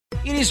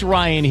It is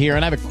Ryan here,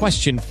 and I have a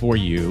question for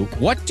you.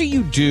 What do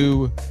you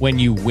do when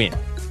you win?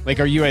 Like,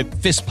 are you a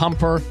fist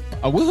pumper,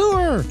 a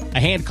woo-hooer, a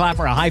hand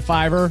clapper, a high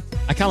fiver?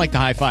 I kind of like the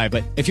high five,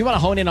 but if you want to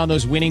hone in on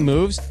those winning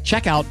moves,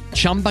 check out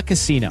Chumba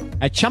Casino.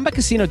 At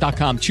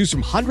ChumbaCasino.com, choose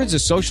from hundreds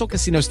of social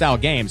casino-style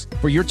games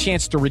for your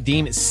chance to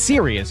redeem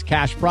serious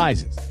cash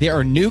prizes. There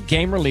are new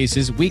game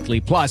releases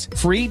weekly, plus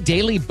free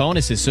daily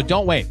bonuses. So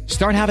don't wait.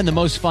 Start having the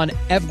most fun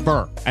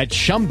ever at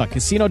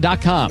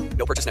ChumbaCasino.com.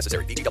 No purchase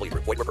necessary. VGW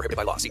Group. Void where prohibited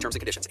by law. See terms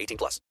and conditions. 18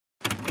 plus.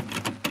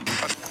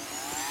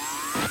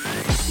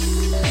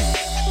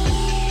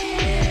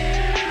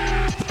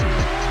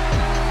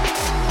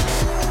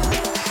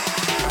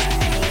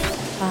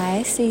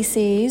 Hi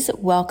CCs,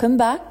 welcome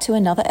back to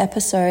another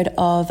episode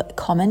of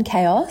Common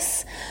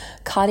Chaos.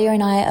 Cardia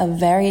and I are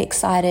very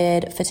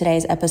excited for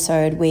today's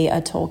episode. We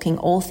are talking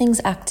all things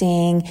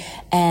acting,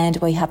 and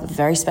we have a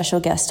very special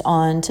guest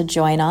on to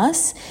join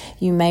us.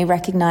 You may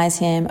recognize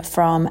him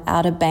from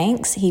Outer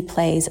Banks. He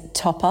plays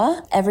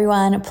Topper.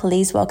 Everyone,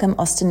 please welcome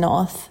Austin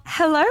North.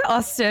 Hello,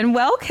 Austin.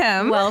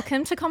 Welcome.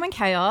 Welcome to Common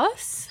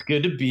Chaos.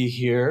 Good to be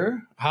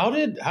here. How'd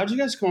you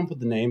guys come up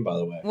with the name, by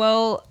the way?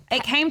 Well,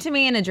 it came to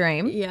me in a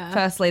dream. Yeah.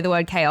 Firstly, the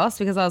word chaos,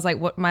 because I was like,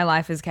 what, my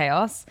life is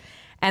chaos.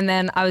 And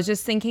then I was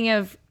just thinking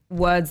of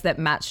words that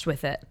matched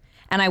with it.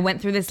 And I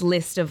went through this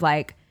list of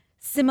like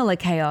similar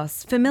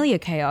chaos, familiar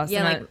chaos.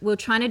 Yeah, and we're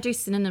trying to do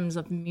synonyms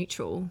of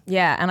mutual.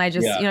 and I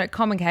just,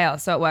 common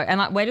chaos. So it worked. And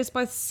like, we're just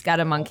both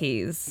scatter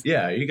monkeys.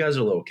 Yeah, you guys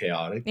are a little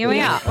chaotic. Yeah, we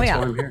are. That's why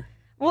I'm here.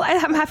 Well,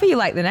 I'm happy you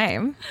like the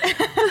name.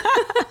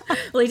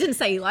 Well, he didn't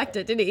say he liked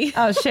it, did he?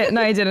 Oh, shit.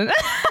 No, he didn't.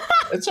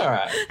 It's all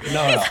right.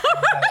 No.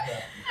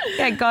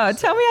 Yeah, God,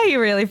 tell me how you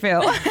really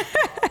feel.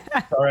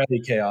 It's already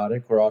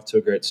chaotic. We're off to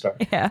a great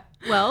start. Yeah.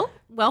 Well,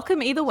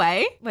 welcome either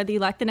way, whether you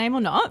like the name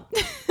or not.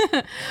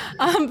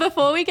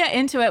 Before we get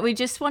into it, we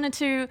just wanted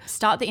to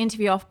start the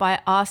interview off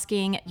by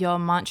asking your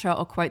mantra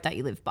or quote that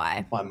you live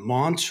by. My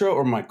mantra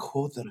or my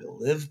quote that I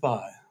live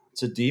by?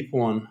 It's a deep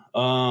one.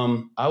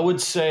 I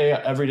would say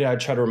every day I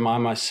try to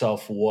remind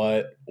myself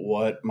what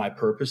my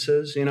purpose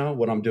is,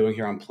 what I'm doing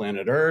here on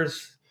planet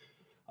Earth.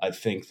 I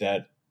think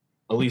that,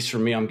 at least for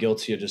me, I'm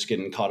guilty of just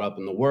getting caught up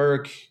in the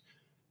work,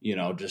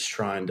 just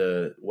trying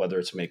to, whether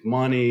it's make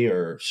money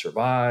or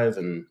survive.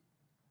 And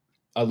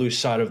I lose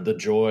sight of the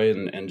joy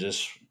and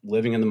just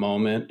living in the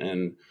moment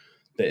and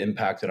the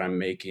impact that I'm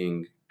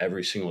making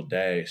every single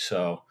day.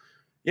 So,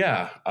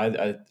 yeah,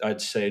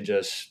 I'd say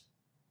just,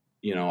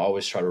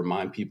 always try to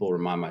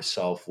remind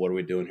myself, what are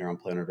we doing here on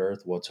planet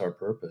Earth? What's our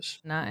purpose?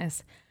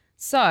 Nice.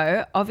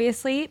 So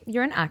obviously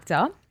you're an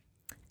actor.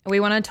 We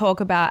want to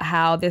talk about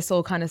how this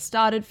all kind of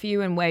started for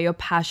you and where your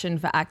passion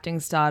for acting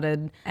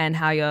started and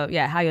how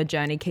your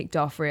journey kicked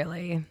off,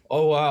 really.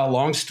 Oh, wow.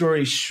 Long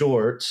story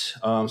short.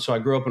 So I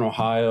grew up in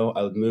Ohio.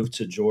 I moved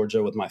to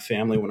Georgia with my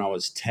family when I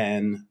was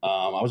 10.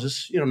 I was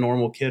just,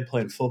 normal kid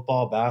playing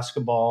football,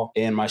 basketball.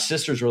 And my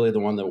sister's really the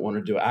one that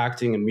wanted to do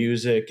acting and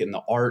music and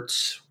the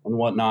arts and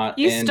whatnot.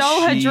 You and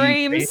stole her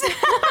dreams.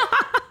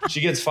 She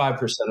gets 5%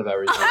 of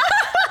everything.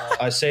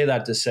 I say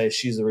that to say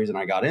she's the reason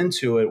I got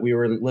into it. We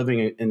were living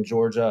in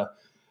Georgia.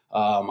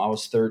 I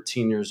was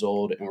 13 years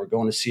old, and we're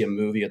going to see a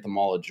movie at the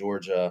Mall of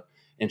Georgia.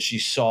 And she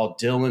saw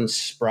Dylan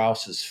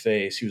Sprouse's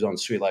face. He was on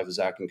Sweet Life of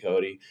Zach and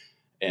Cody,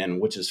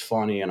 and which is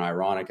funny and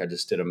ironic. I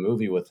just did a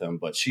movie with him,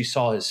 but she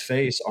saw his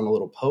face on a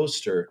little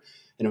poster,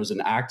 and it was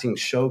an acting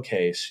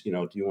showcase. Do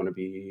you want to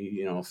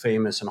be,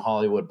 famous in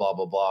Hollywood? Blah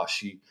blah blah.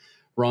 She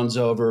runs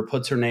over,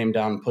 puts her name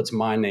down, puts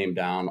my name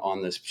down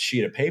on this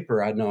sheet of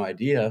paper. I had no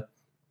idea.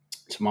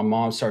 So my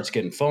mom starts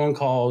getting phone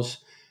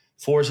calls,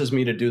 forces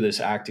me to do this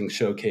acting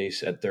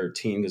showcase at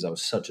 13 because I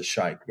was such a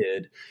shy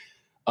kid.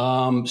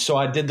 So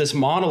I did this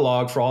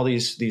monologue for all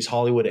these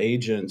Hollywood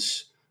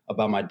agents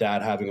about my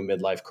dad having a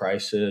midlife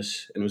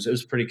crisis. And it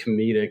was pretty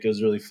comedic. It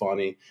was really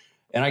funny.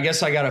 And I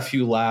guess I got a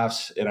few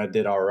laughs and I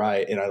did all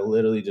right. And I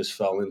literally just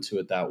fell into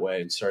it that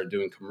way and started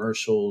doing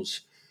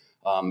commercials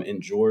in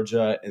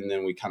Georgia. And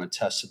then we kind of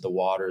tested the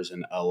waters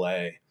in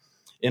LA.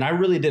 And I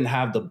really didn't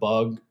have the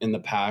bug and the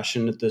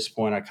passion at this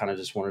point. I kind of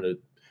just wanted to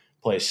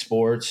play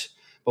sports.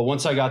 But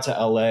once I got to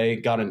LA,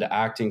 got into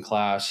acting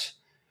class,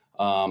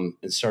 and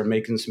started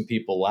making some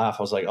people laugh,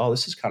 I was like, oh,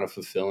 this is kind of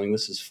fulfilling.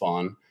 This is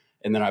fun.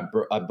 And then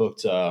I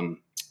booked a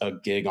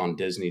gig on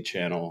Disney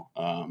Channel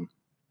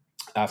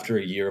after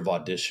a year of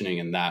auditioning,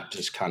 and that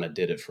just kind of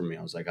did it for me.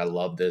 I was like, I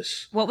love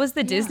this. What was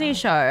the Disney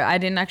show? I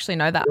didn't actually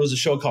know that. It was a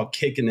show called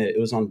Kicking It. It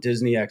was on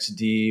Disney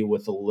XD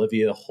with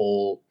Olivia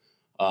Holt,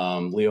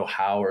 Leo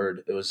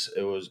Howard. It was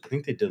I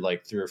think they did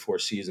like 3 or 4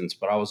 seasons,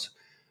 but I was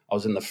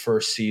in the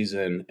first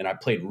season and I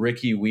played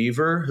Ricky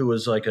Weaver, who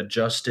was like a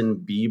Justin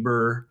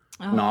Bieber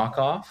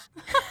knockoff.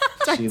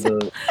 See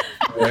the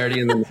clarity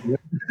in the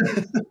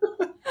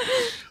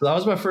So that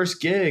was my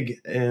first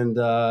gig, and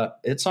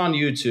it's on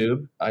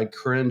YouTube. I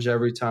cringe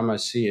every time I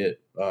see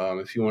it.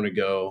 If you want to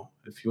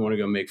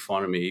go make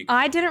fun of me.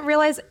 I didn't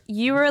realize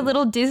you were a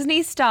little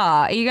Disney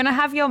star. Are you going to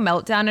have your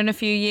meltdown in a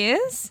few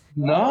years?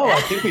 No, I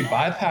think we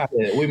bypassed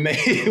it. We made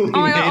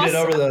it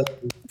over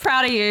the.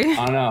 Proud of you.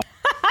 I know.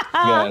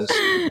 Guys.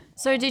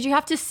 So did you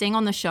have to sing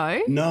on the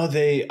show? No,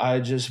 I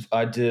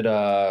did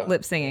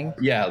Lip singing.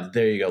 yeah,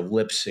 there you go,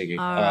 lip singing.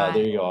 All right.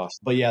 There you go.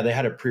 But yeah, they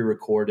had it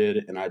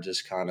pre-recorded, and I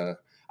just kind of,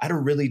 I had a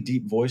really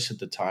deep voice at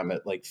the time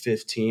at like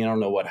 15. I don't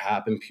know what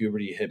happened.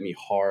 Puberty hit me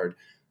hard.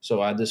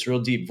 So I had this real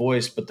deep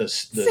voice, but the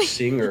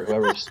singer,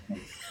 whoever's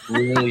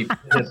really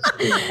pitched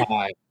me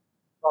high.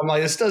 I'm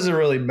like, this doesn't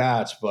really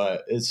match,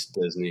 but it's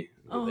Disney.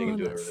 Oh, They can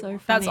do that's whatever they so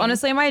want. funny. That's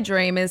honestly my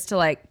dream, is to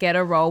like get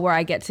a role where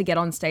I get to get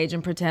on stage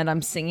and pretend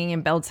I'm singing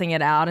and belting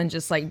it out and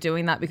just like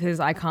doing that, because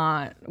I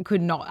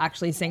could not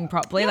actually sing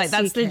properly. Like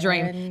that's the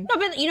dream. No,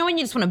 but you know when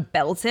you just want to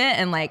belt it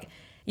and like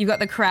you've got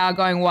the crowd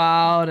going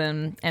wild,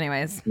 and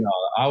anyways. No,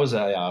 I was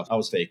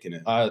faking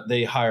it.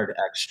 They hired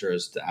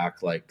extras to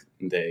act like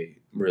they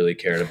really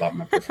cared about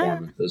my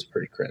performance. It was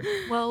pretty cringe.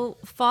 Well,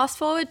 fast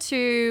forward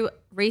to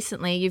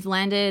recently, you've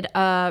landed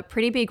a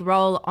pretty big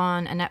role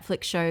on a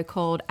Netflix show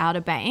called Outer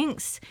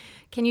Banks.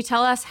 Can you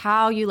tell us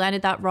how you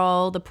landed that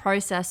role, the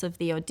process of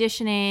the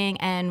auditioning,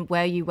 and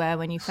where you were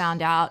when you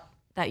found out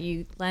that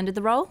you landed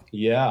the role?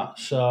 Yeah,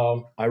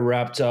 so I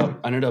wrapped up.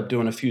 I ended up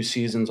doing a few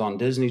seasons on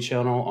Disney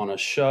Channel on a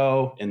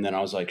show, and then I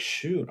was like,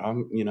 shoot,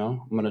 I'm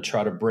gonna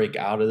try to break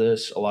out of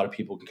this. A lot of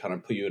people can kind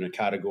of put you in a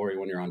category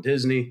when you're on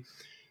Disney.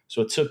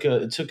 So it took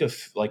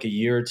a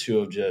year or two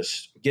of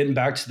just getting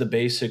back to the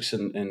basics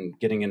and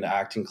getting into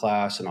acting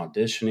class and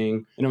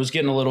auditioning. And it was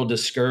getting a little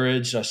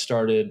discouraged. I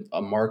started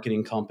a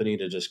marketing company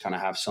to just kind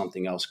of have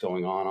something else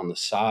going on the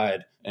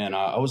side. And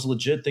I was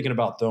legit thinking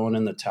about throwing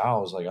in the towel.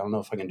 I was like, I don't know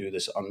if I can do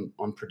this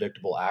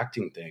unpredictable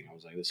acting thing. I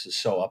was like, this is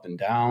so up and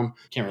down.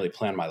 Can't really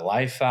plan my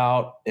life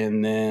out.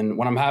 And then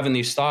when I'm having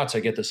these thoughts,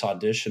 I get this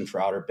audition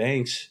for Outer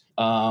Banks.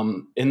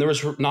 And there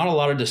was not a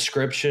lot of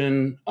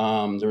description.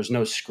 There was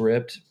no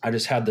script. I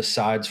just had the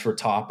sides for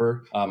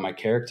Topper, my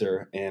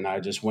character. And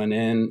I just went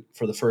in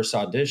for the first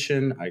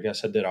audition. I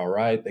guess I did all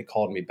right. They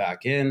called me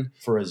back in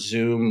for a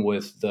Zoom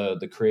with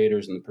the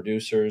creators and the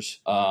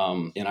producers.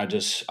 And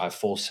I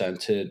full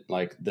sent it.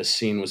 Like the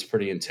scene was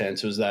pretty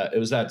intense. It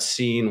was that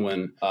scene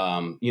when,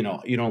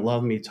 you don't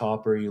love me,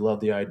 Topper. You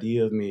love the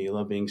idea of me. You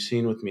love being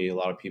seen with me. A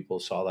lot of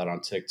people saw that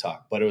on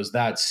TikTok, but it was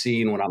that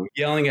scene when I'm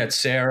yelling at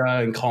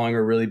Sarah and calling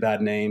her really bad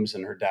names,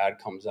 and her dad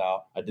comes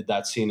out. I did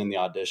that scene in the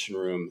audition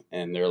room,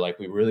 and they're like,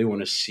 we really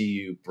want to see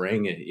you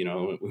bring it. We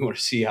want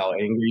to see how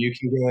angry you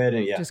can get.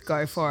 And yeah, Just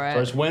go for it. so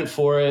I just went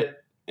for it.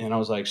 And I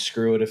was like,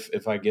 screw it.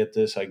 If I get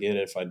this, I get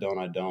it. If I don't,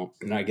 I don't.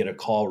 And I get a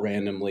call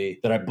randomly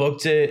that I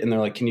booked it. And they're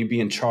like, can you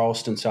be in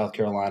Charleston, South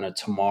Carolina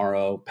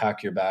tomorrow?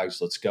 Pack your bags.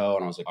 Let's go.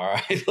 And I was like, all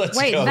right, let's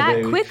Wait, go. that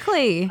baby.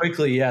 quickly?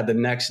 Quickly, yeah. The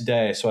next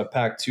day. So I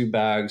packed 2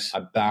 bags. I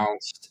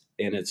bounced,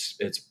 and it's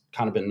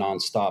kind of been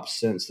nonstop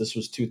since. This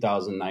was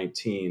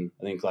 2019.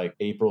 I think like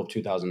April of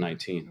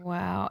 2019.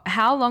 Wow.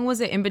 How long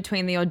was it in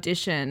between the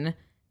audition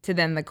to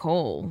then the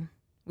call?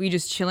 Were you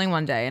just chilling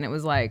one day and it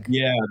was like...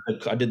 Yeah,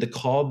 I did the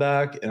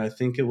callback, and I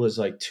think it was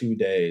like 2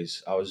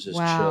 days. I was just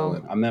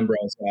chilling. I remember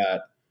I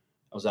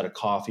was at a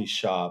coffee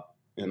shop,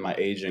 and my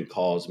agent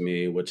calls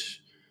me,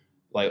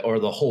 or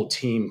the whole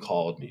team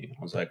called me.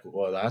 I was like,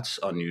 well, that's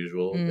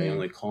unusual. They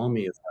only call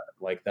me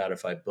like that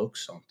if I book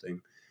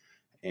something,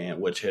 and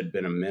which had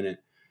been a minute.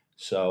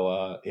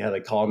 So they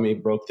called me,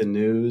 broke the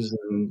news,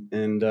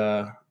 and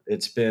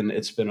it's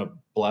been a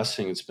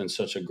blessing. It's been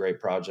such a great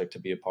project to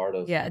be a part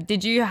of. Yeah.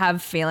 Did you have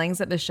feelings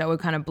that the show would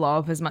kind of blow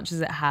up as much as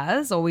it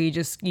has, or were you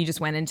just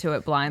went into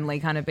it blindly,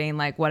 kind of being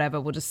like,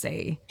 whatever, we'll just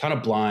see? Kind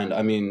of blind.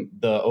 I mean,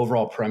 the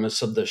overall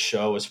premise of the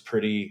show is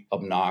pretty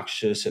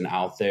obnoxious and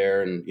out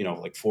there, and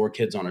like 4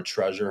 kids on a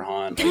treasure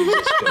hunt.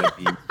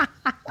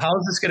 How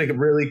is this going to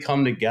really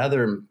come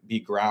together and be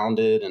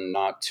grounded and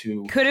not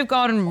too... It could have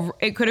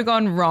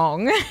gone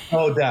wrong.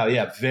 No doubt.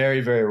 Yeah,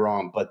 very, very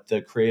wrong. But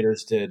the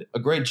creators did a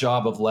great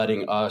job of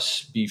letting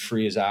us be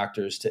free as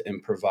actors to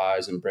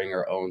improvise and bring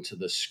our own to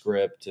the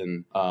script.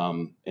 And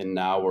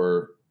now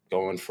we're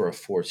going for a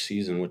 4th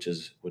season, which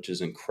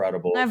is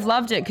incredible. I've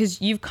loved it because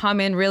you've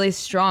come in really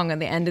strong at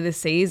the end of the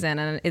season,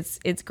 and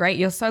it's great.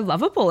 You're so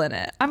lovable in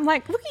it. I'm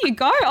like, look at you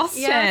go,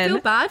 Austin. Yeah, I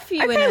feel bad for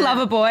you. Okay,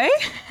 lover boy.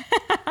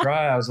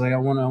 Right. I was like, I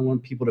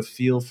want people to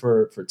feel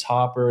for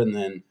Topper. And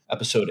then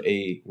episode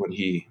 8, when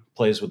he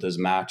plays with his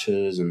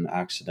matches and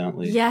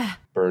accidentally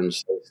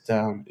burns things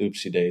down.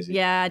 Oopsie daisy.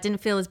 Yeah, I didn't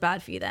feel as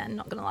bad for you then,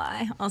 not gonna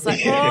lie. I was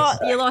like, oh,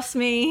 you lost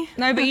me.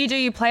 No, but you do.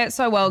 You play it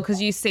so well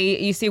because you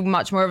see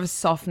much more of a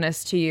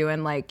softness to you,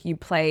 and like you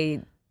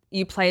play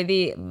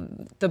the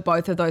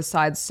both of those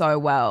sides so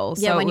well.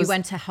 Yeah, so when you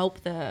went to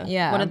help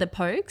one of the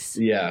Pogues.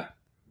 Yeah.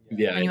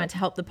 Yeah. And you went to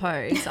help the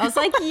Pogues. I was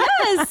like,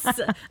 yes,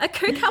 a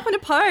Coke helping a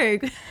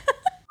Pogue.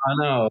 I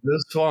know. It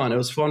was fun. It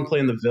was fun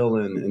playing the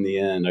villain in the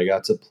end. I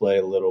got to play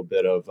a little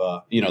bit of,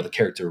 the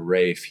character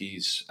Rafe.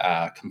 He's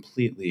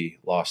completely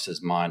lost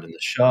his mind in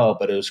the show,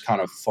 but it was kind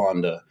of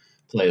fun to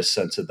play a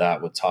sense of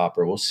that with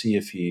Topper. We'll see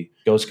if he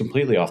goes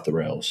completely off the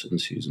rails in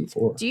season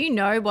 4. Do you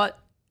know what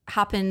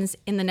happens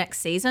in the next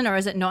season, or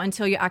is it not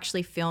until you're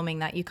actually filming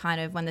that you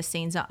kind of, when the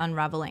scenes are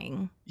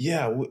unraveling?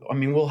 Yeah.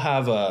 We'll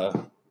have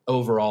a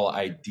overall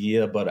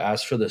idea, but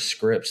as for the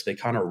scripts, they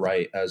kind of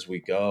write as we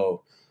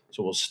go.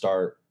 So we'll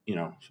start,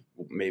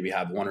 maybe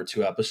have 1 or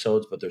 2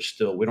 episodes, but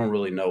we don't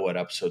really know what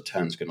episode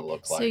 10 is going to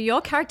look like. So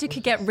your character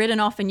could get written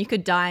off and you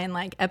could die in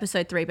like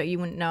episode 3, but you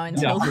wouldn't know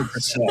until. Yeah,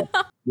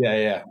 100%.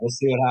 Yeah. We'll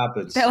see what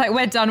happens. They're like,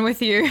 we're done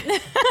with you.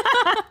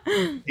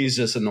 He's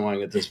just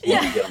annoying at this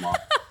point. To get him off.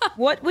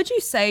 What would you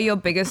say your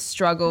biggest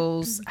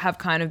struggles have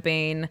kind of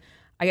been?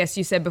 I guess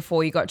you said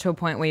before you got to a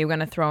point where you're going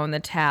to throw in the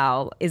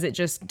towel. Is it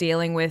just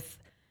dealing with,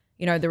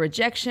 the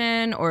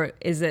rejection, or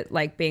is it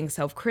like being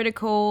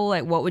self-critical?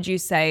 Like, what would you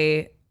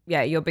say,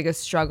 your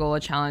biggest struggle or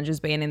challenge has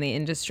been in the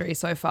industry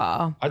so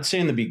far? I'd say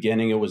in the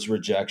beginning it was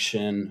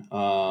rejection.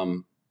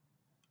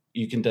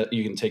 You can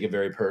take it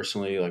very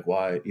personally, like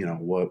why,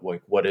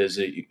 what is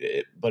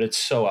it? But it's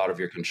so out of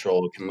your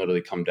control. It can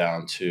literally come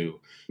down to,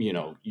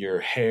 your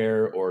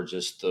hair or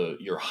just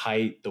your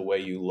height, the way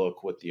you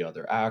look with the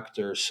other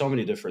actors, so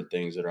many different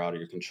things that are out of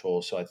your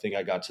control. So I think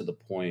I got to the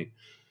point,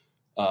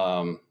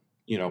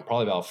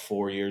 probably about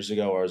 4 years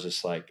ago, where I was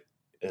just like,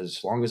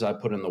 as long as I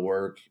put in the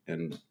work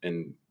and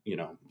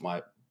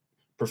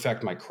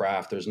perfect my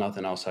craft, there's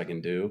nothing else I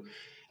can do.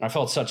 And I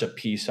felt such a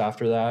peace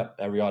after that.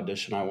 Every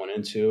audition I went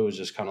into, it was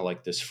just kind of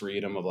like this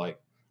freedom of like,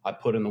 I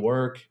put in the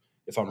work.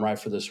 If I'm right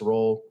for this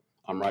role,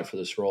 I'm right for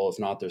this role. If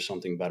not, there's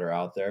something better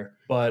out there.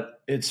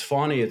 But it's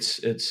funny. It's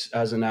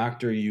as an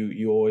actor,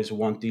 you always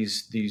want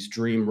these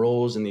dream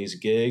roles and these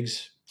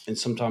gigs, and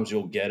sometimes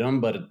you'll get them,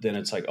 but then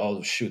it's like,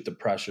 oh shoot, the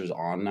pressure's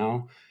on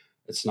now.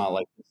 It's not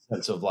like the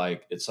sense of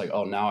like, it's like,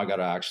 oh, now I got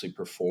to actually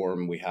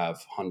perform. We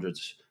have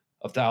hundreds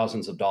of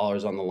thousands of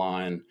dollars on the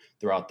line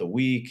throughout the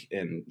week,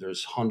 and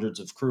there's hundreds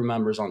of crew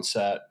members on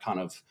set kind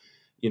of,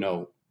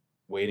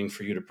 waiting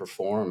for you to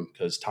perform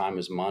because time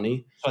is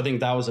money. So I think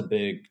that was a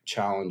big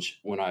challenge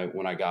when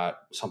I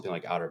got something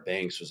like Outer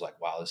Banks. Was like,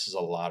 wow, this is a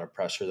lot of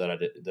pressure that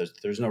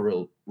there's no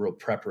real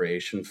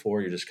preparation for.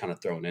 You're just kind of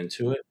thrown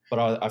into it.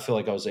 But I feel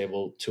like I was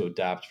able to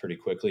adapt pretty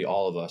quickly.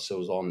 All of us, it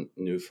was all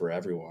new for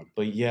everyone.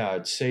 But yeah,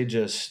 I'd say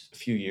just a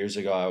few years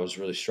ago, I was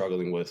really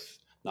struggling with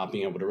not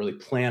being able to really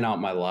plan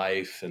out my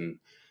life and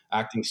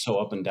acting so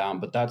up and down.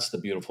 But that's the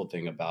beautiful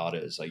thing about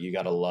it, is like, you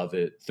got to love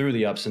it through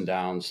the ups and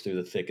downs, through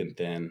the thick and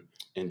thin,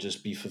 and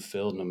just be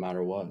fulfilled no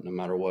matter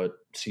what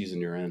season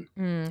you're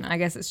in. I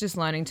guess it's just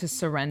learning to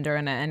surrender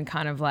and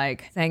kind of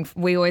like saying,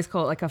 we always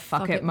call it like a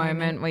fuck it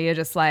moment, where you're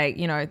just like,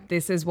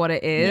 this is what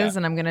it is,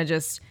 and I'm going to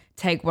just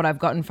take what I've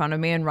got in front of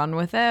me and run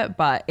with it.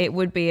 But it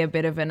would be a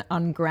bit of an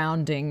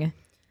ungrounding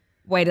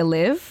way to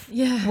live.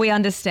 Yeah. We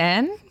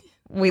understand.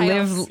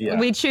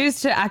 We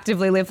choose to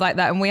actively live like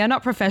that, and we are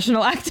not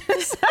professional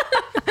actors.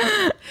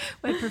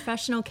 We're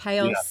professional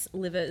chaos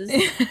livers.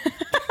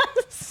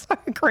 So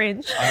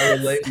cringe. I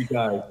relate, you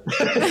guys.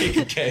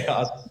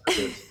 Chaos.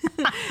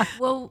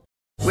 Well,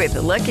 with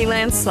the Lucky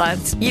Land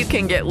Slots, you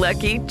can get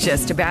lucky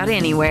just about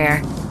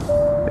anywhere.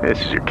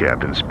 This is your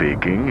captain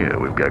speaking.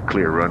 We've got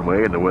clear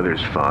runway and the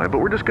weather's fine, but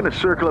we're just going to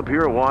circle up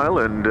here a while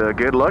and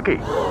get lucky.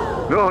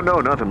 No,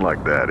 nothing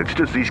like that. It's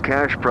just these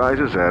cash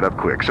prizes add up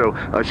quick. So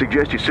I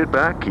suggest you sit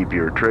back, keep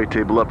your tray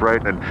table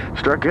upright, and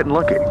start getting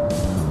lucky.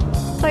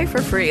 Play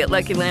for free at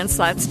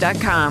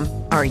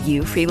LuckyLandSlots.com. Are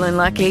you feeling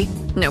lucky?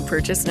 No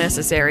purchase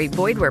necessary.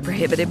 Void where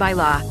prohibited by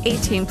law.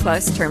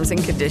 18+ terms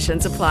and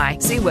conditions apply.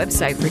 See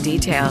website for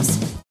details.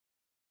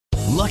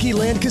 Lucky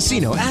Land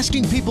Casino,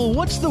 asking people,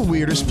 what's the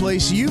weirdest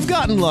place you've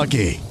gotten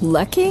lucky?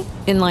 Lucky?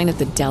 In line at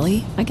the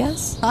deli, I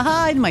guess?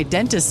 Aha, in my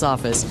dentist's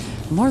office.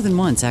 More than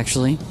once,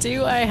 actually.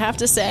 Do I have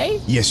to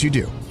say? Yes, you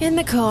do. In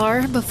the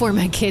car before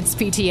my kids'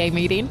 PTA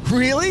meeting.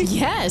 Really?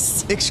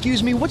 Yes.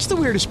 Excuse me, what's the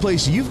weirdest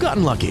place you've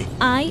gotten lucky?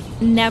 I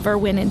never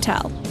win and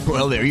tell.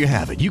 Well, there you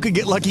have it. You can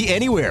get lucky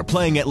anywhere,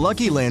 playing at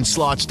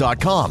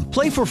LuckyLandSlots.com.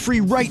 Play for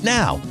free right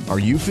now. Are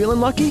you feeling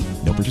lucky?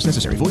 No purchase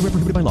necessary. Void where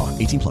prohibited by law.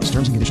 18+.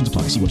 Terms and conditions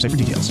apply. See website for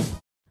details.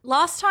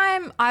 Last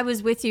time I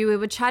was with you, we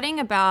were chatting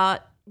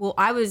about,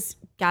 I was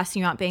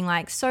gassing you up, being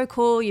like, so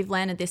cool, you've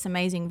landed this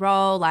amazing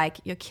role, like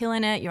you're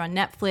killing it, you're on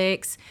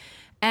Netflix.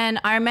 And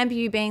I remember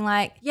you being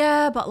like,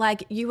 yeah, but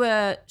like you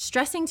were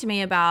stressing to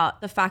me about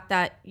the fact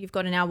that you've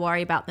got to now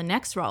worry about the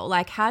next role.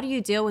 Like, how do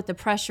you deal with the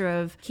pressure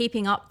of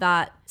keeping up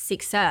that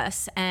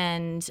success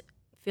and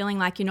feeling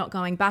like you're not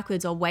going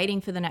backwards or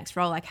waiting for the next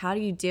role? Like, how do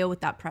you deal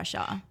with that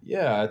pressure?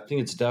 Yeah, I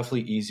think it's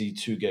definitely easy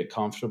to get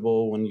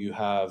comfortable when you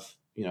have,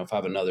 if I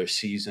have another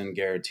season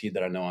guaranteed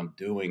that I know I'm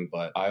doing,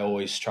 but I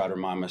always try to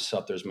remind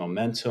myself there's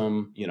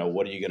momentum.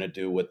 What are you going to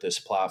do with this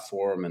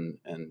platform and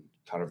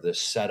kind of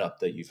this setup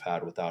that you've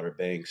had with Outer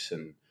Banks?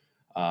 And,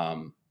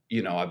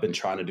 I've been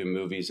trying to do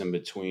movies in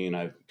between.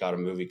 I've got a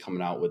movie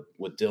coming out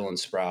with Dylan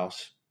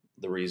Sprouse,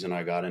 the reason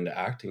I got into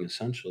acting,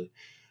 essentially,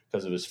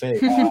 because it was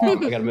fake. I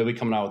got a movie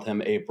coming out with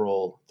him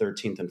April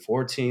 13th and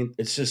 14th.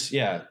 It's just,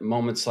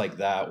 moments like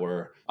that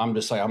where I'm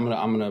just like, I'm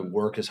gonna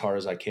work as hard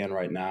as I can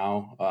right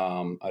now.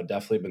 I've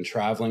definitely been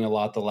traveling a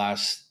lot the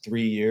last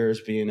 3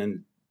 years, being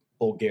in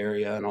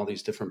Bulgaria and all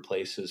these different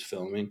places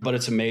filming. But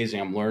it's amazing.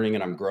 I'm learning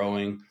and I'm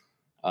growing,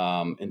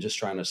 and just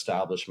trying to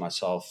establish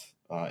myself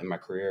in my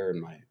career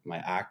and my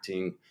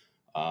acting,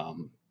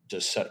 trying to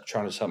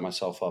set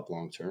myself up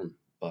long term.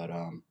 But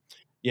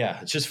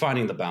it's just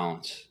finding the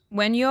balance.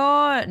 When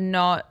you're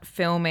not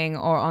filming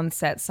or on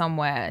set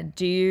somewhere,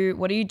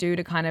 what do you do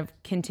to kind of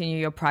continue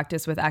your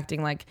practice with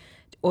acting? Like,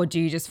 or do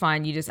you just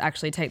find you just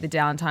actually take the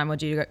downtime, or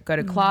do you go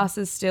to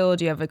classes still?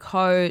 Do you have a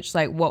coach?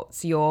 Like,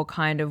 what's your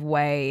kind of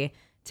way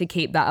to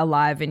keep that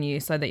alive in you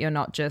so that you're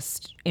not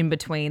just in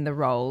between the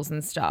roles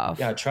and stuff?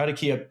 Yeah, I try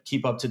to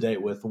keep up to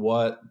date with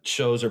what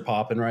shows are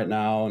popping right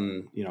now,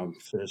 and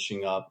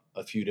finishing up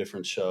a few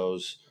different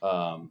shows.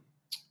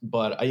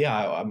 But I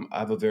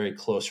have a very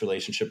close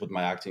relationship with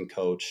my acting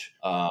coach,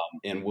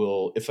 and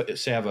if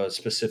say I have a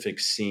specific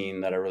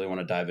scene that I really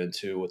want to dive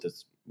into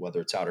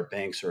whether it's Outer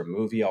Banks or a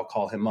movie, I'll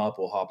call him up.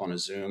 We'll hop on a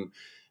Zoom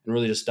and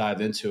really just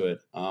dive into it,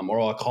 or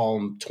I'll call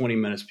him 20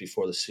 minutes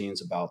before the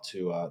scene's about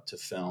to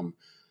film.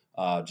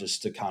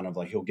 Just to kind of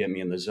like, he'll get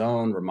me in the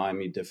zone, remind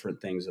me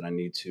different things that I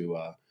need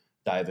to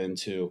dive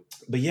into.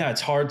 But yeah,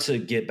 it's hard to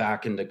get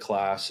back into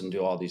class and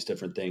do all these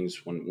different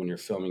things when you're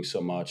filming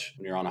so much.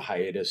 When you're on a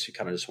hiatus, you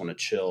kind of just want to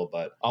chill.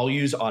 But I'll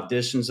use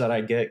auditions that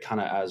I get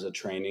kind of as a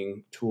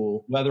training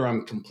tool. Whether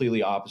I'm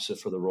completely opposite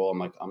for the role, I'm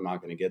like, I'm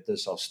not going to get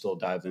this, I'll still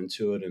dive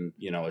into it. And,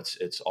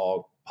 it's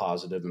all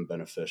positive and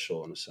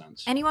beneficial in a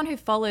sense. Anyone who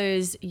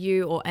follows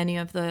you or any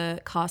of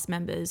the cast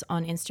members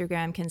on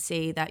Instagram can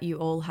see that you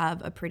all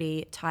have a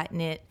pretty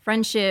tight-knit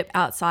friendship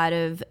outside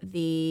of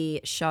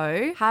the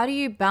show. How do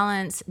you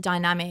balance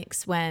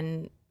dynamics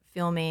when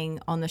filming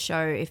on the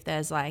show if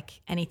there's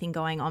like anything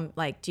going on?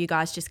 Like, do you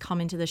guys just come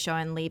into the show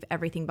and leave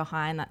everything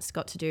behind that's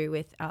got to do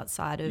with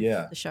outside of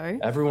the show?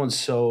 Everyone's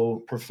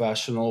so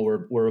professional.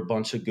 We're a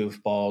bunch of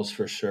goofballs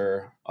for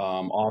sure.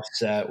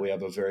 Offset, we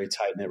have a very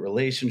tight-knit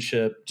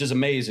relationship, which is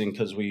amazing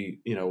because we,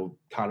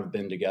 kind of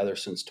been together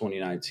since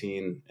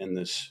 2019 in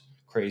this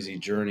crazy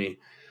journey.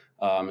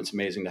 It's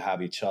amazing to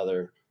have each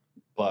other.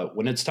 But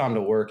when it's time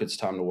to work, it's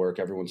time to work.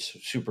 Everyone's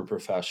super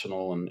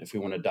professional. And if we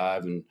want to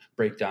dive and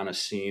break down a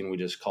scene, we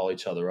just call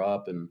each other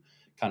up and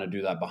kind of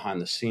do that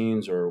behind the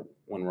scenes or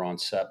when we're on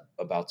set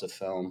about to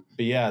film.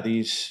 But yeah,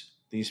 these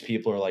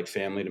people are like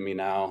family to me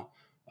now.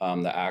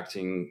 The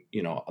acting,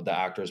 the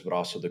actors, but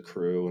also the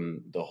crew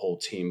and the whole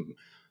team,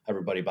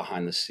 everybody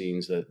behind the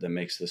scenes that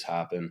makes this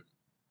happen.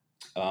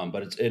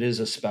 But it is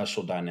a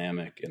special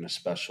dynamic and a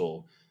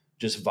special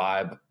just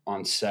vibe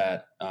on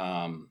set.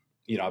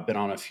 I've been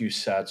on a few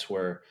sets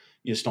where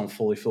you just don't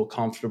fully feel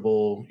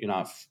comfortable. You're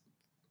not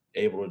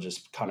able to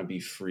just kind of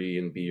be free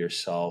and be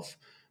yourself.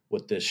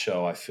 With this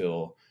show, I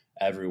feel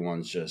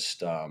everyone's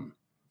just, allowed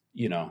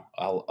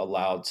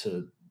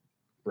to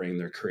bring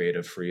their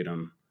creative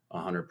freedom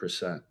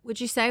 100%.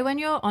 Would you say when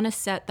you're on a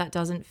set that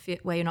doesn't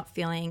fit, where you're not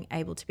feeling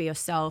able to be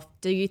yourself,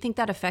 do you think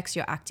that affects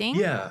your acting?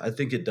 Yeah, I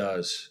think it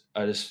does.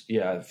 I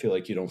feel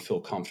like you don't feel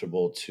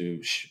comfortable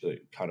to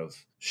kind of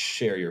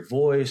share your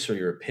voice or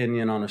your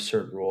opinion on a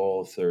certain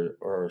role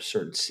or a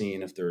certain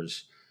scene. If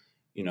there's,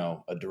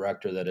 a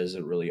director that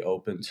isn't really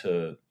open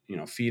to,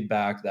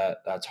 feedback,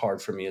 that's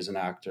hard for me as an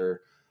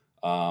actor.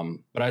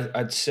 But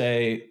I'd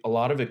say a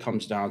lot of it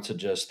comes down to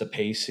just the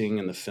pacing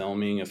and the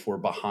filming. If we're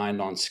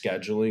behind on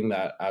scheduling,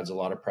 that adds a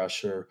lot of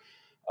pressure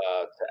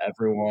to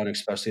everyone,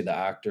 especially the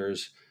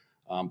actors.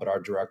 But our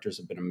directors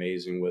have been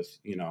amazing with,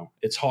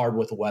 it's hard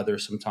with weather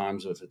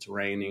sometimes if it's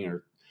raining.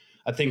 Or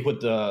I think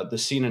with the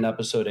scene in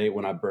episode 8,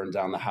 when I burned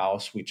down the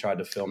house, we tried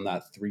to film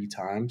that 3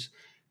 times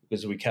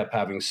because we kept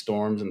having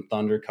storms and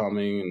thunder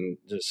coming and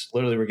just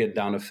literally we're getting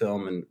down to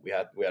film and we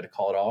had to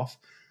call it off.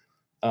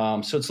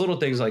 So it's little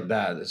things like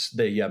that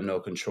that you have no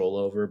control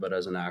over. But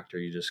as an actor,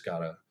 you just got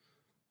to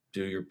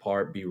do your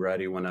part, be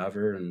ready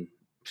whenever, and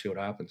see what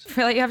happens. I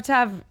feel like you have to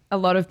have a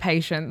lot of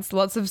patience,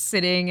 lots of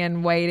sitting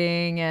and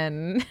waiting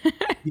and...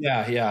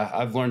 Yeah.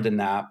 I've learned to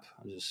nap.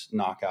 I just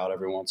knock out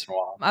every once in a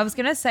while. I was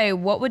going to say,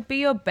 what would be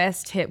your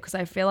best tip? Because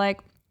I feel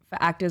like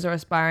for actors or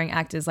aspiring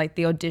actors, like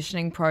the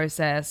auditioning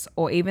process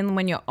or even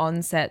when you're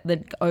on set,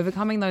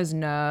 overcoming those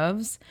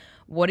nerves,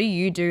 what do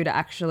you do to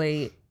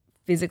actually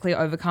physically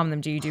overcome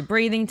them? Do you do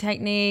breathing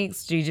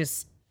techniques? Do you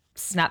just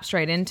snap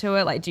straight into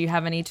it? Like, do you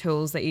have any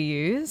tools that you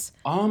use?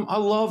 I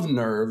love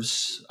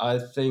nerves. I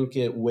think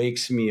it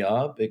wakes me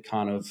up. It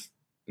kind of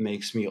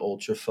makes me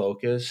ultra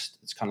focused.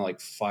 It's kind of like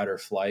fight or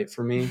flight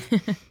for me.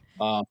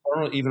 I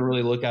don't even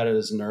really look at it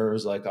as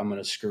nerves, like I'm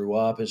going to screw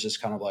up. It's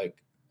just kind of like,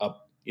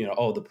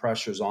 the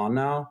pressure's on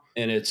now.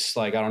 And it's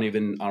like, I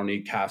don't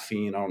need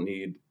caffeine. I don't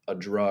need a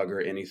drug or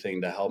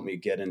anything to help me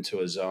get into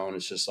a zone.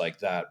 It's just like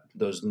that,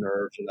 those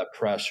nerves and that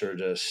pressure,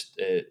 just,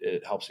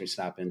 it helps me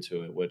snap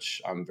into it,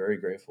 which I'm very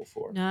grateful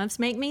for. Nerves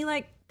make me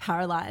like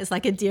paralyzed,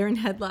 like a deer in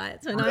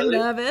headlights. When I'm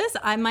nervous,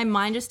 my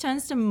mind just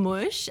turns to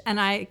mush and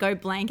I go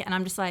blank and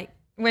I'm just like,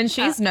 when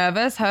she's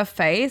nervous, her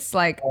face,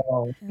 like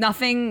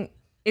nothing,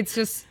 it's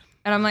just,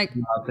 and I'm like,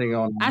 nothing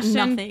on Ashton,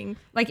 nothing.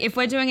 Like if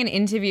we're doing an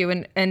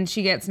interview and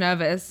she gets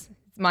nervous,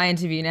 it's my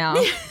interview now.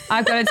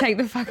 I've got to take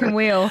the fucking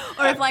wheel.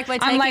 Or if like we're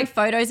taking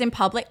photos in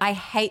public, I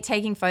hate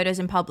taking photos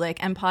in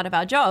public, and part of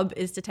our job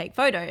is to take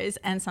photos,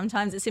 and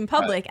sometimes it's in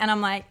public, and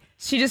I'm like,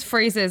 she just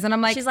freezes, and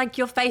I'm like, she's like,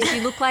 your face,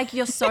 you look like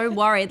you're so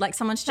worried, like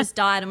someone's just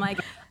died. I'm like,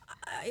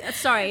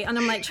 sorry, and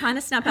I'm like trying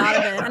to snap out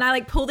of it, and I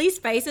like pull these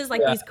faces,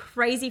 like these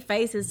crazy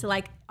faces to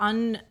like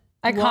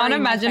I can't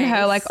imagine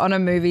her like on a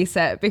movie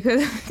set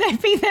because they'd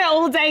be there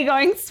all day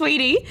going,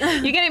 sweetie,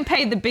 you're getting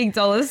paid the big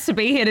dollars to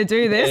be here to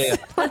do this.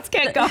 Yeah. Let's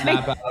get going.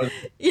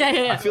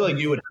 Yeah. I feel like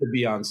you would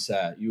be on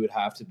set. You would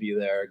have to be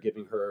there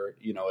giving her,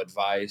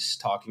 advice,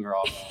 talking her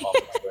off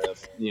the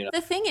cliff,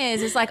 The thing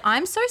is like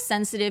I'm so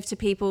sensitive to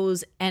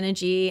people's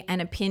energy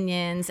and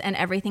opinions and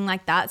everything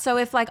like that. So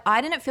if like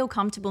I didn't feel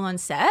comfortable on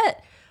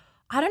set,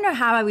 I don't know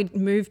how I would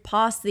move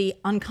past the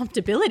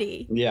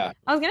uncomfortability. Yeah.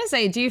 I was going to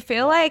say, do you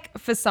feel like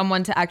for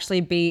someone to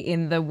actually be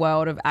in the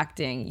world of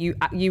acting,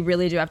 you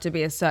really do have to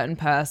be a certain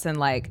person,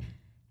 like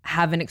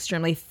have an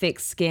extremely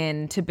thick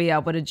skin to be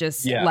able to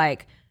just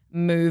like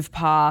move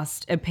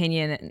past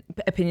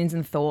opinions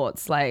and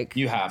thoughts? Like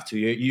you have to.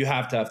 You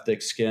have to have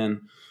thick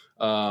skin.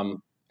 And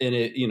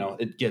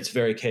it gets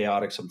very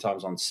chaotic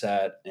sometimes on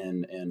set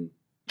and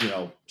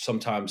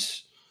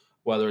sometimes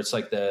whether it's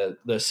like the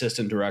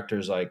assistant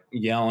directors like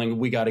yelling,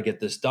 we got to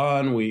get this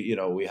done.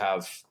 We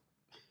have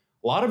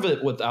a lot of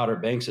it with Outer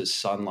Banks is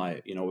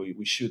sunlight.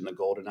 We shoot in the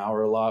golden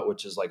hour a lot,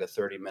 which is like a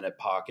 30-minute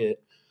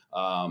pocket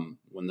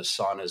when the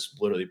sun is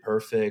literally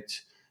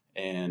perfect.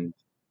 And,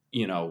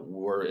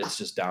 it's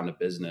just down to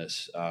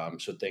business.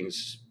 So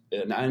things,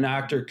 an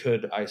actor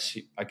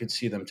I could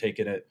see them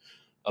taking it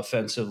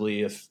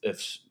offensively if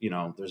there's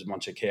a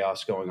bunch of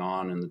chaos going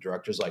on and the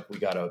director's like, we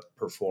got to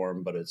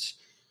perform, but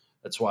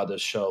that's why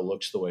this show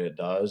looks the way it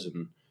does.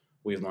 And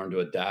we've learned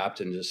to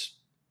adapt and just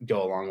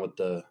go along with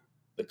the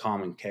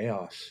common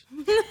chaos.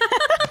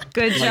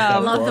 Good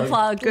job. Love the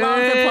plug.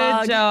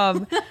 Good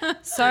job.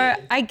 So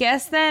I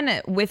guess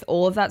then with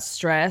all of that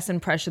stress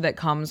and pressure that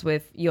comes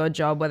with your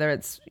job, whether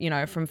it's,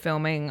 from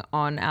filming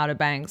on Outer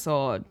Banks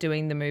or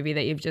doing the movie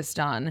that you've just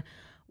done,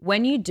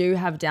 when you do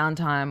have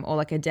downtime or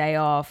like a day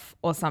off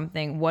or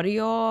something, what are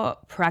your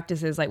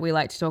practices? Like we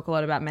like to talk a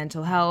lot about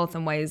mental health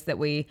and ways that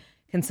we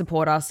can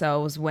support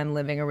ourselves when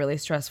living a really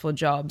stressful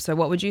job. So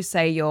what would you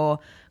say your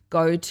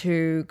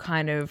go-to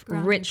kind of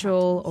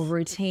ritual or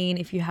routine,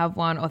 if you have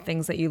one, or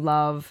things that you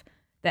love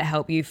that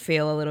help you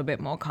feel a little bit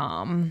more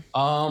calm?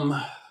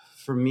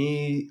 For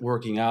me,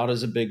 working out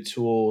is a big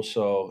tool.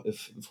 So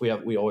if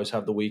we always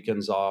have the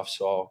weekends off.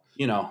 So,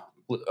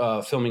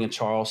 filming in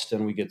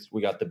Charleston, we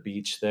got the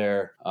beach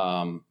there.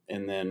 And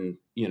then,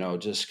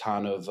 just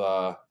kind of,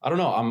 I don't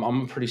know.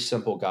 I'm a pretty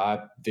simple guy.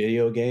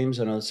 Video games.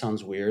 I know that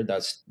sounds weird.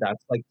 That's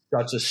like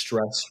such a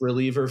stress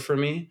reliever for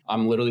me.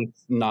 I'm literally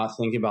not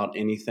thinking about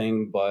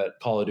anything but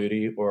Call of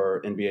Duty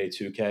or NBA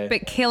 2K.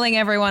 But killing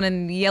everyone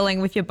and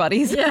yelling with your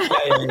buddies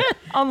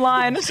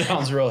online.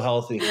 Sounds real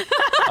healthy.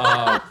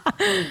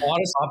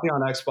 Honestly, hopping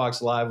on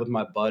Xbox Live with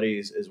my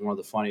buddies is one of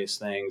the funniest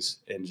things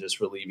and just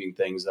relieving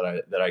things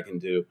that I can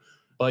do.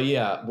 But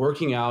yeah,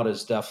 working out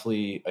is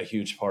definitely a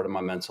huge part of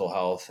my mental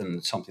health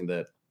and something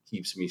that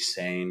keeps me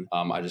sane.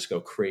 I just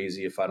go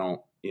crazy if I don't,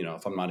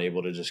 if I'm not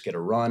able to just get a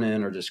run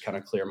in or just kind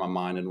of clear my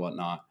mind and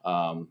whatnot.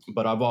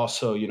 But I've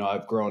also,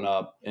 I've grown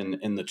up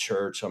in the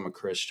church. I'm a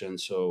Christian,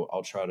 so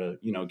I'll try to,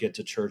 get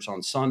to church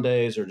on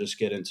Sundays or just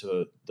get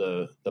into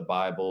the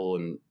Bible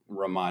and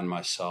remind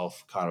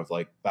myself kind of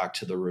like back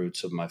to the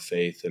roots of my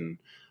faith and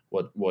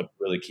what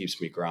really keeps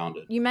me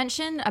grounded. You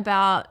mentioned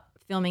about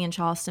filming in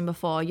Charleston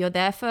before. You're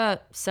there for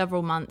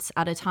several months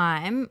at a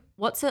time.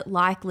 What's it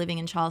like living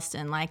in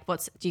Charleston? Like,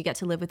 do you get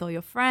to live with all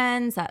your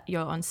friends that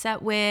you're on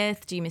set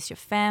with? Do you miss your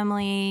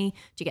family?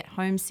 Do you get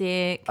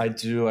homesick? I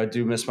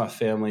do miss my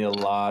family a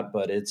lot,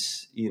 but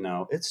it's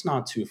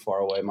not too far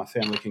away. My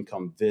family can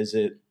come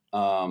visit.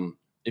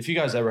 If you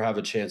guys ever have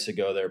a chance to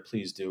go there,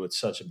 please do. It's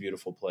such a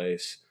beautiful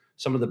place.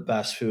 Some of the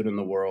best food in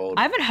the world.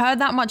 I haven't heard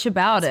that much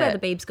about That's it. where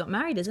the Biebs got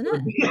married, isn't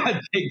it? Yeah, I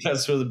think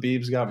that's where the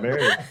Biebs got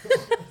married.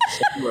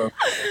 That's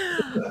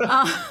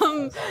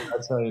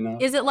how you know.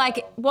 Is it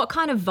like, what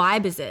kind of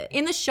vibe is it?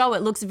 In the show,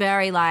 it looks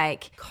very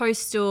like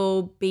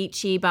coastal,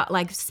 beachy, but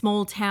like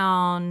small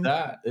town.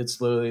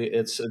 It's literally,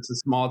 it's a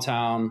small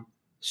town,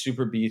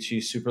 super beachy,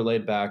 super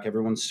laid back.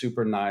 Everyone's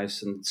super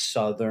nice and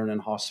southern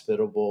and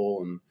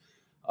hospitable and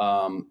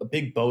a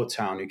big boat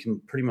town. You can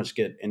pretty much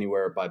get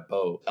anywhere by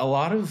boat. A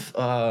lot of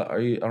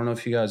I don't know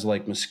if you guys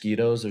like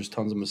mosquitoes. There's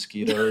tons of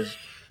mosquitoes.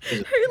 Who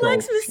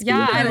likes mosquitoes?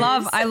 Yeah,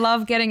 I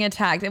love getting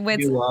attacked.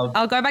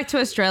 I'll go back to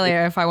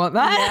Australia if I want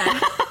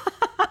that.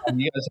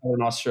 You guys are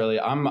in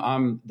Australia.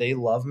 They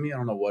love me. I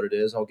don't know what it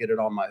is. I'll get it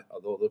on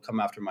they'll come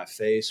after my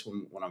face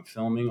when I'm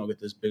filming. I'll get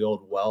this big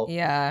old welt.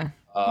 Yeah.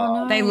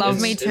 They love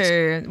me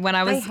too.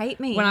 They hate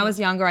me. When I was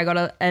younger, I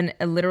got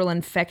a literal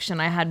infection.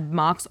 I had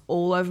marks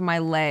all over my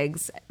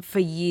legs for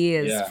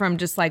years from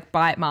just like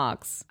bite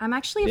marks. I'm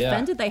actually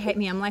offended they hate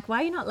me. I'm like,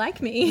 why are you not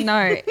like me?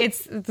 No,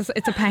 it's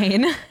a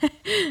pain.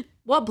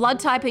 What blood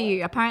type are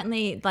you?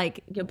 Apparently,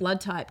 like your blood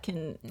type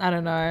can. I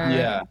don't know.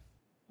 Yeah.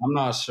 I'm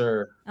not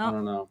sure. I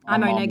don't know.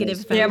 I'm O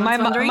negative. Yeah, my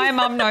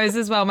mom knows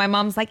as well. My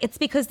mom's like, it's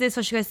because this.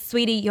 Or she goes,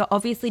 sweetie, you're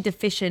obviously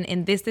deficient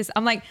in this.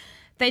 I'm like,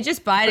 they're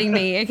just biting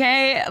me,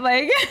 okay?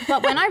 Like,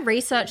 but when I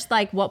researched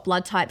like what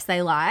blood types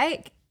they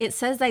like, it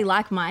says they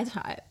like my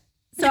type.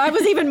 So I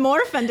was even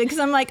more offended because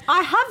I'm like,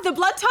 I have the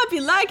blood type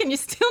you like and you're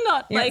still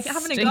not like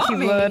having a go at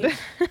me. Blood.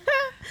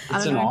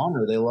 It's an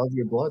honor. They love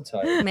your blood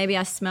type. Maybe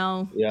I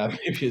smell. Yeah,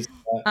 maybe it's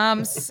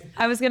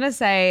I was going to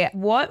say,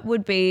 what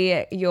would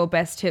be your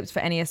best tips for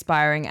any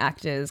aspiring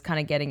actors kind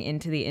of getting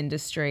into the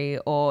industry,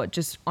 or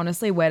just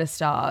honestly where to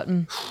start?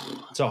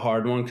 It's a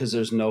hard one because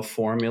there's no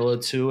formula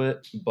to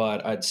it,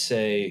 but I'd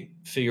say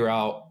figure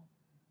out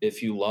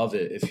if you love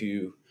it, if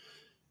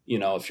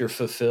you're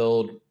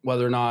fulfilled,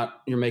 whether or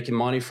not you're making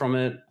money from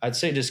it. I'd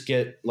say just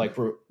get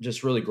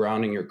just really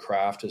grounding your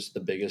craft is the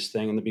biggest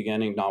thing in the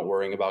beginning, not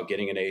worrying about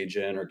getting an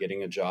agent or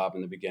getting a job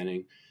in the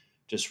beginning.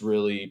 Just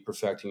really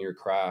perfecting your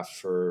craft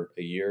for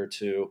a year or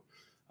two.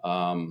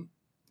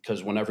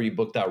 Because whenever you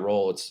book that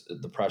role,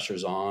 the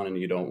pressure's on and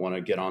you don't want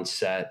to get on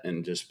set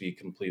and just be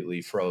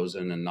completely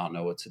frozen and not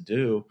know what to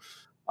do.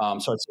 So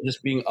I'd say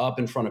just being up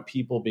in front of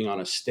people, being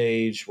on a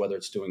stage, whether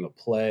it's doing a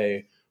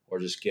play or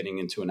just getting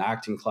into an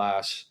acting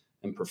class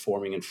and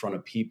performing in front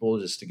of people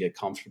just to get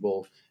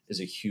comfortable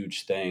is a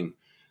huge thing.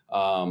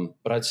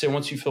 But I'd say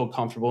once you feel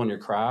comfortable in your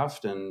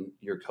craft and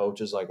your coach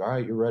is like, all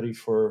right, you're ready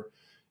for,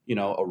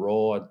 a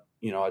role,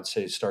 I'd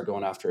say start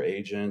going after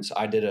agents.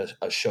 I did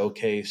a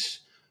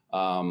showcase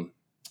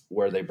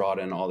where they brought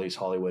in all these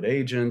Hollywood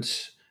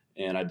agents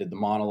and I did the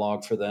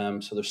monologue for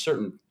them. So there's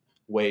certain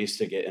ways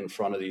to get in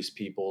front of these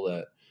people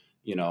that,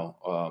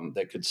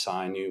 that could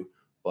sign you.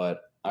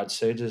 But I'd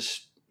say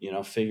just,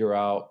 figure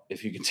out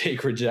if you can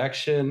take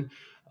rejection,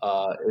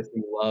 if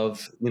you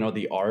love,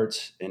 the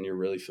art and you're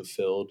really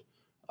fulfilled,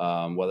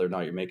 whether or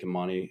not you're making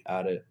money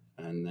at it.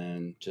 And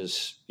then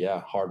just,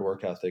 hard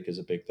work ethic is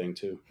a big thing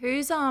too.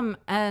 Who's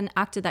an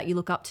actor that you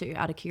look up to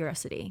out of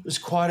curiosity? There's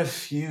quite a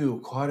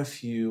few.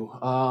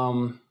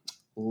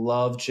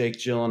 Love Jake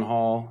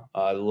Gyllenhaal.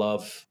 I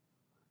loved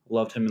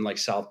him in like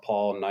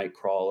Southpaw,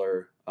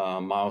 Nightcrawler,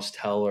 Miles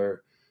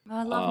Teller.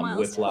 I love Miles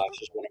Whiplash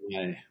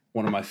Teller. is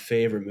one of my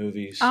favorite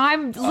movies.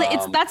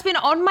 That's been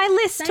on my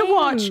list to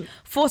watch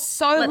for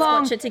so long. Let's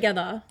watch it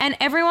together. And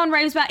everyone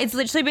raves about it. It's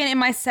literally been in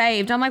my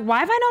saved. I'm like, why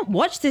have I not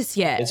watched this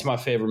yet? It's my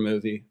favorite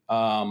movie.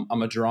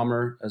 I'm a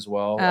drummer as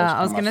well.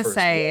 I was going to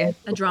say.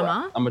 A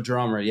drummer? I'm a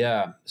drummer,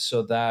 yeah.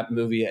 So that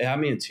movie, it had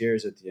me in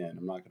tears at the end.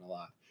 I'm not going to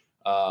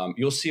lie.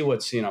 You'll see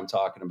what scene I'm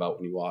talking about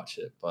when you watch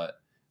it. But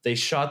they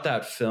shot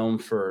that film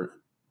for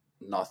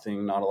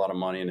nothing, not a lot of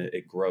money, and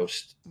it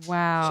grossed.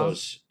 Wow.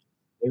 So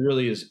it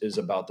really is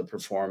about the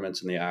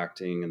performance and the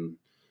acting,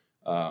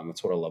 and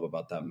that's what I love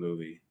about that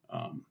movie.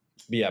 But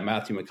yeah,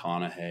 Matthew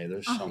McConaughey.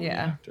 There's so many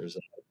actors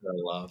that I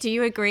love. Do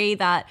you agree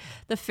that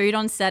the food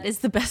on set is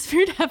the best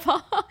food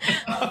ever?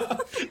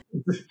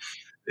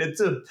 It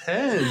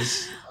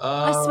depends.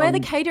 I swear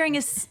the catering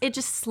it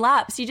just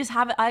slaps. You just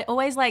have it. I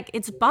always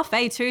it's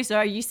buffet too.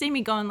 So you see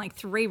me going like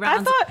 3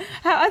 rounds.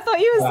 I thought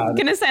you was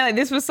going to say like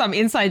this was some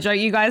inside joke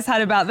you guys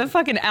had about the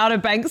fucking Outer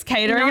Banks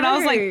catering. No. And I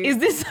was like, is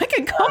this like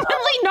a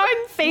commonly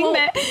known thing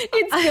that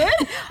it's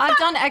good?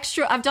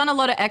 I've done a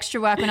lot of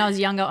extra work when I was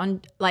younger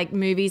on like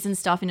movies and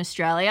stuff in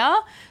Australia.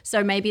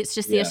 So maybe it's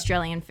just the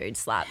Australian food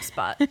slaps.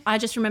 But I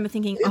just remember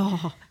thinking,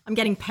 I'm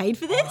getting paid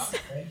for this.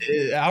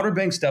 Outer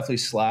Banks definitely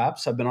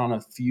slaps. I've been on a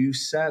few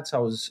sets. I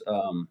was,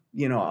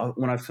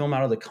 when I film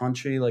out of the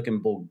country, like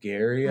in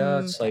Bulgaria,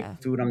 it's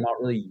like food I'm not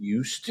really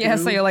used to. Yeah,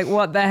 so you're like,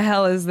 what the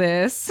hell is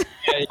this?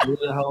 Yeah, what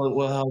the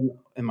hell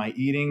am I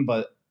eating?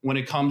 But when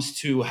it comes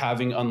to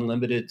having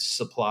unlimited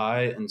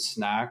supply and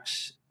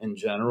snacks in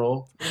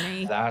general,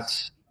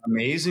 that's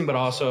amazing. But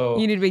also,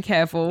 you need to be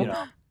careful.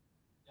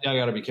 I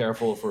got to be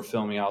careful if we're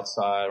filming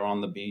outside or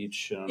on the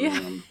beach and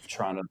I'm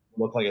trying to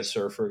look like a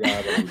surfer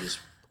guy, but I'm just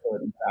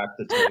putting back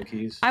the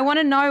Twinkies. I want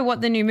to know what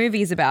the new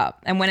movie is about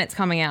and when it's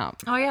coming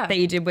out. Oh, yeah. That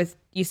you did with,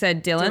 you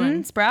said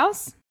Dylan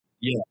Sprouse?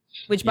 Yeah.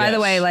 Which, by the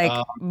way,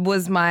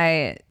 was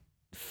my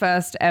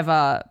first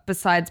ever,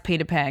 besides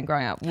Peter Pan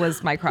growing up,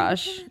 was my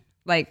crush.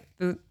 Like,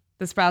 the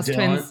Sprouse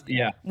twins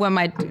were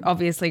my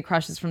obviously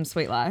crushes from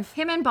Sweet Life.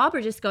 Him and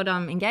Barbara just got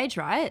engaged,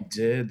 right?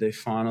 They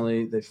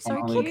finally so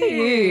cute. Look at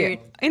you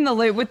in the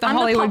loop with the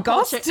Hollywood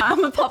gossip.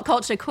 I'm a pop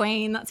culture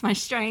queen. That's my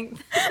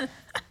strength.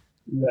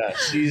 Yeah,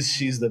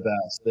 she's the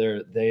best.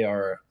 They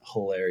are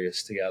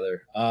hilarious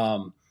together.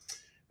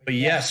 But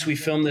yes, we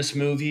filmed this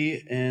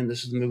movie, and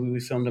this is the movie we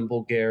filmed in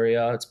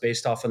Bulgaria. It's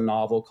based off a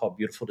novel called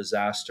Beautiful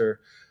Disaster.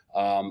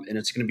 And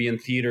it's going to be in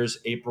theaters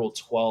April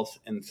 12th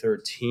and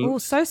 13th. Oh,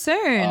 so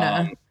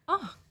soon.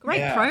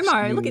 Great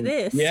promo. Look at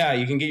this. Yeah,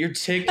 you can get your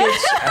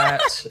tickets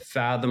at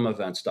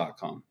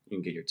fathomevents.com. You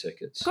can get your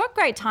tickets. Got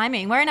great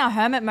timing. We're in our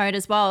hermit mode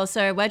as well.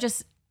 So we're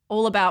just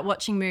all about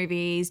watching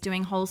movies,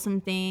 doing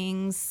wholesome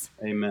things.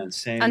 Amen.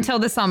 Same. Until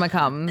the summer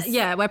comes.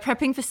 Yeah, we're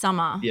prepping for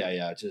summer.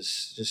 Yeah.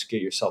 Just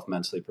get yourself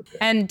mentally prepared.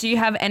 And do you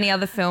have any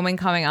other filming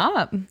coming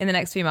up in the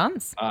next few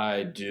months?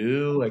 I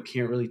do. I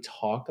can't really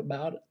talk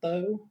about it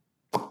though.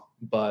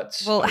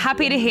 But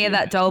happy to hear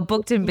that, Doll.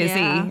 Booked and busy.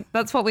 Yeah.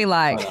 That's what we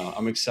like.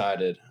 I'm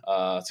excited.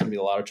 It's gonna be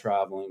a lot of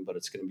traveling, but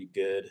it's gonna be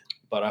good.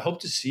 But I hope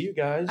to see you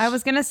guys. I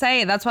was gonna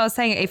say that's what I was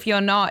saying. If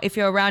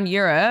you're around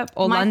Europe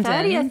or London,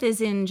 my 30th is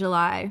in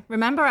July.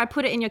 Remember, I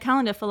put it in your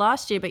calendar for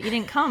last year, but you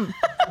didn't come.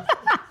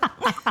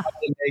 I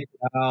didn't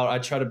out. I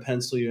tried to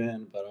pencil you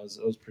in, but it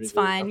was pretty. It's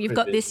fine. You've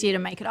got this year to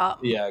make it up.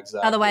 Yeah,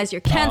 exactly. Otherwise,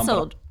 you're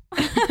cancelled.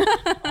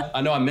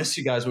 I know I missed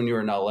you guys when you were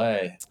in LA.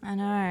 I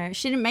know.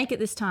 She didn't make it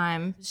this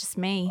time. It's just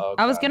me.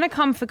 Okay. I was going to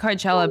come for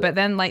Coachella, but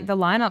then like the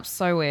lineup's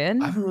so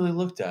weird. I haven't really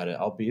looked at it.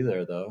 I'll be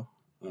there though.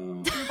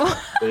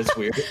 It's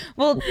weird.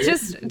 Well,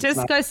 just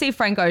go see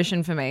Frank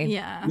Ocean for me.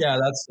 Yeah. Yeah,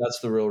 that's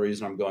the real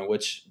reason I'm going,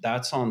 which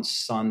that's on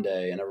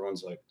Sunday, and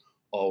everyone's like,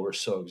 oh, we're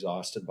so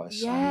exhausted by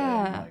Sunday.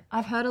 Yeah. Like,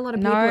 I've heard a lot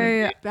of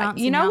people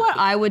bouncing you know out. what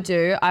I would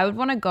do? I would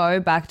want to go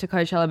back to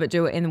Coachella, but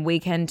do it in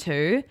weekend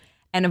 2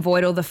 and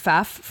avoid all the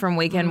faff from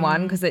weekend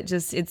 1 because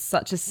it's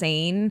such a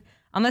scene.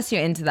 Unless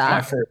you're into that.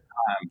 my first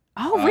time.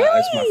 Oh, really?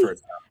 It's my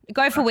first time.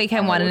 Go for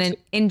weekend 1 and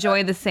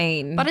enjoy the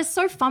scene. But it's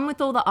so fun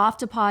with all the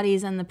after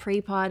parties and the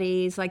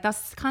pre-parties. Like,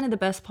 that's kind of the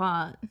best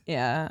part.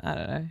 Yeah, I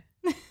don't know.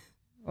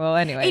 Well,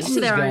 anyways. Each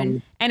to their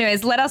own.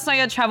 Anyways, let us know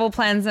your travel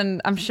plans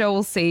and I'm sure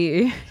we'll see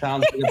you.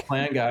 Sounds like a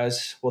plan,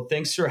 guys. Well,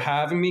 thanks for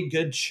having me.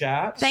 Good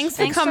chat. Thanks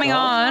for coming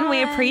on.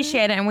 We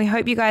appreciate it and we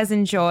hope you guys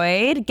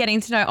enjoyed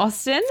getting to know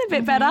Austin a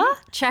bit better.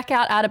 Check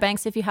out Outer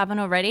Banks if you haven't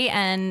already,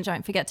 and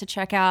don't forget to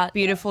check out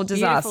Beautiful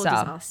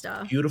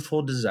Disaster.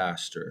 Beautiful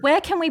Disaster.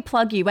 Where can we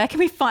plug you? Where can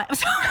we find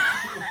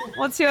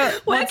Where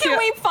can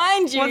we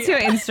find you? What's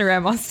your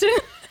Instagram, Austin?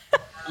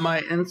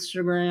 My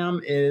Instagram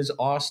is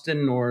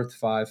Austin North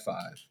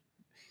 55.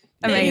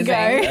 Amazing.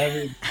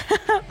 There you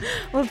go.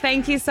 Well,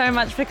 thank you so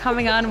much for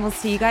coming on and we'll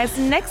see you guys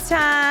next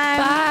time.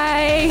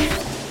 Bye.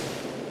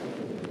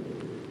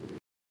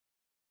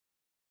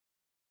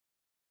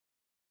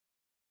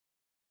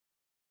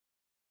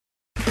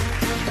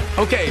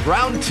 Okay,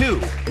 round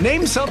 2.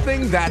 Name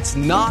something that's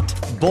not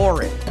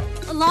boring.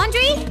 A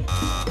laundry?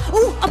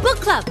 Ooh, a book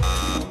club.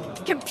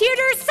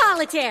 Computer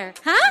solitaire,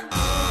 huh?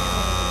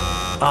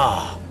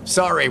 Ah,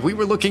 sorry, we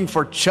were looking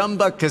for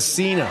Chumba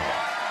Casino.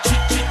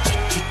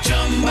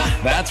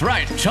 That's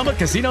right.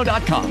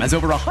 ChumbaCasino.com has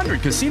over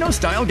 100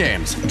 casino-style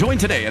games. Join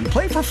today and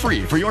play for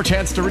free for your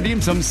chance to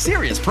redeem some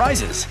serious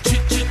prizes.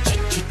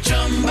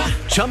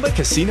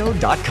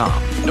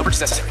 ChumbaCasino.com. No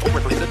purchase necessary. Void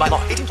where prohibited by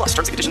law. 18+ terms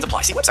and conditions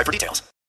apply. See website for details.